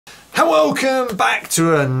welcome back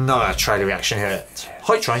to another trailer reaction here at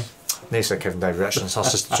Hypetrain. Nearly said Kevin David Reactions, our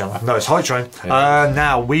sister channel. No, it's Hypetrain.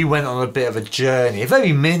 Now, we went on a bit of a journey, a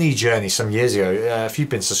very mini journey some years ago. If you've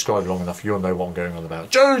been subscribed long enough, you'll know what I'm going on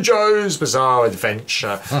about. JoJo's Bizarre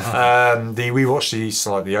Adventure. We watched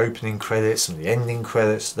the opening credits and the ending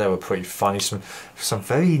credits. They were pretty funny. Some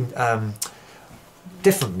very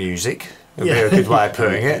different music. Would be a good way of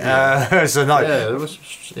putting it. So no, there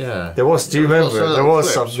was. Do you remember? There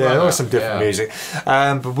was some different music,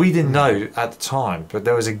 but we didn't know at the time. But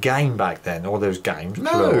there was a game back then, or there was games.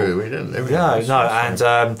 No, we didn't.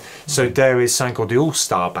 And so there is something called the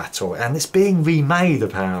All-Star Battle, and it's being remade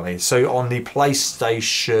apparently. So on the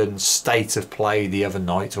PlayStation State of Play the other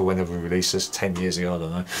night, or whenever we released this, 10 years ago, I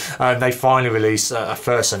don't know. They finally released a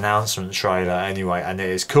first announcement trailer anyway, and it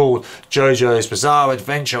is called JoJo's Bizarre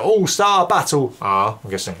Adventure All-Star Battle R. I'm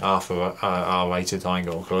guessing R for R-rated. I ain't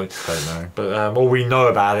got a clue. Don't know. But all we know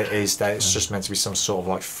about it is that it's just meant to be some sort of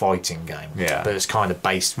like fighting game. Yeah. But it's kind of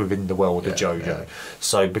based within the world of JoJo. Yeah.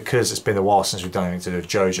 So because it's been a while since we've done anything to do with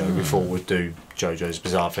JoJo, we thought we'd do JoJo's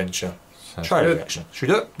Bizarre Adventure trailer reaction. Should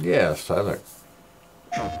we do it? Yeah, let's have a look.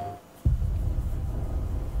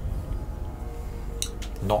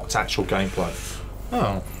 Not actual gameplay.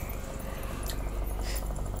 Oh.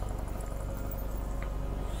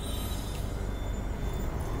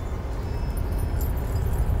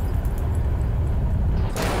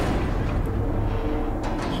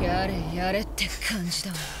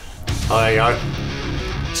 Oh, there you go.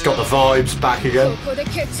 It's got the vibes back again.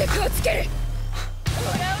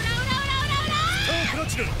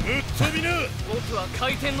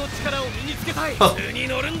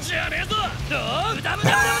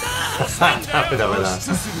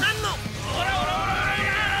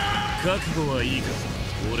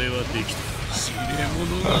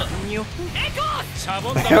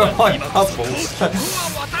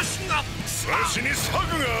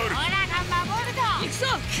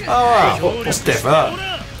 Oh, that's different.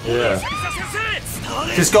 Yeah.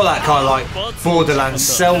 It's got that kind of like Borderlands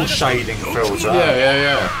cell shading feel to it.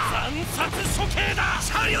 Yeah.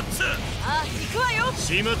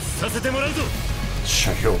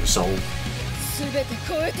 Show your soul. See,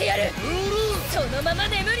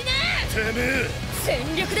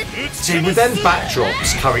 with them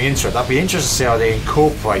backdrops coming into it, that'd be interesting to see how they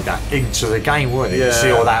incorporate that into the game, wouldn't it? Yeah. You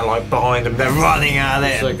see all that like behind them, they're running at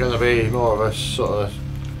it. Is it going to be more of a sort of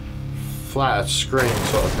flat screen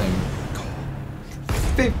sort of thing?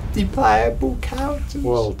 50 playable characters?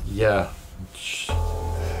 Well, yeah.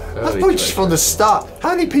 That's probably just from the start.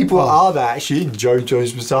 How many people are there actually in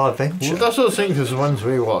JoJo's Bizarre Adventure? Well, that's what I think, because the ones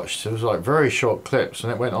we watched, it was like very short clips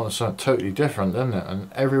and it went on to something totally different, didn't it?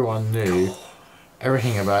 And everyone knew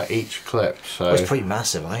everything about each clip. So well, it's pretty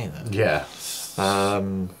massive, ain't it? Yeah.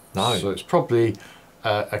 No. So it's probably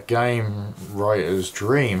a game writer's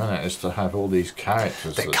dream, isn't it? Is to have all these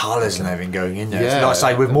characters. The colours and everything going in there. Yeah. Like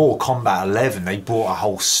I say, with Mortal Kombat 11, they brought a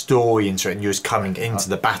whole story into it and you was coming into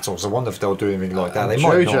the battles. I wonder if they'll do anything like that. They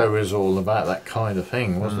might not. JoJo was all about that kind of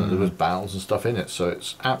thing, wasn't it? There was battles and stuff in it, so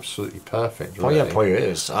it's absolutely perfect. Really. Oh yeah, probably it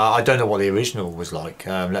is. I don't know what the original was like.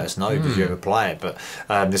 Let us know if you ever play it. But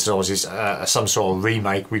this is obviously some sort of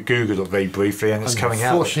remake. We googled it very briefly, and it's coming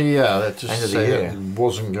out. Unfortunately, yeah, that just said it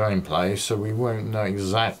wasn't gameplay, so we won't know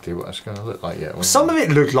exactly what it's going to look like yet. Some of it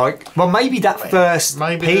looked like, well, maybe that first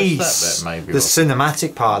piece, that bit, the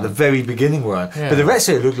cinematic part, the very beginning one. Yeah. But the rest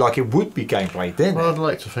of it looked like it would be gameplay, didn't it? I'd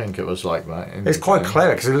like to think it was like that. It's quite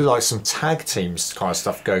clever because it looked like some tag teams kind of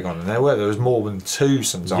stuff going on in there. Where there was more than two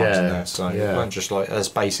sometimes in there, so it wasn't just like as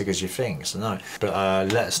basic as you think. So no, but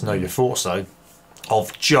let us know your thoughts though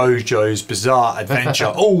of JoJo's Bizarre Adventure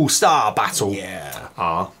All-Star Battle.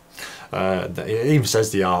 Yeah. It even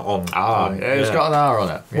says the R on. It's got an R on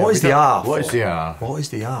it. Yeah, what is the R? What is the R? What is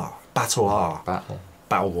the R? Battle R.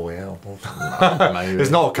 Battle Royale.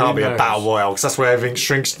 There's not, can't be a Battle Royale because that's where everything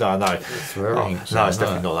shrinks. No, no, it's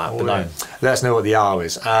definitely not that. But no, let us know what the R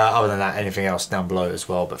is. Other than that, anything else down below as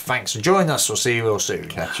well. But thanks for joining us. We'll see you real soon.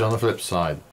 Catch you on the flip side.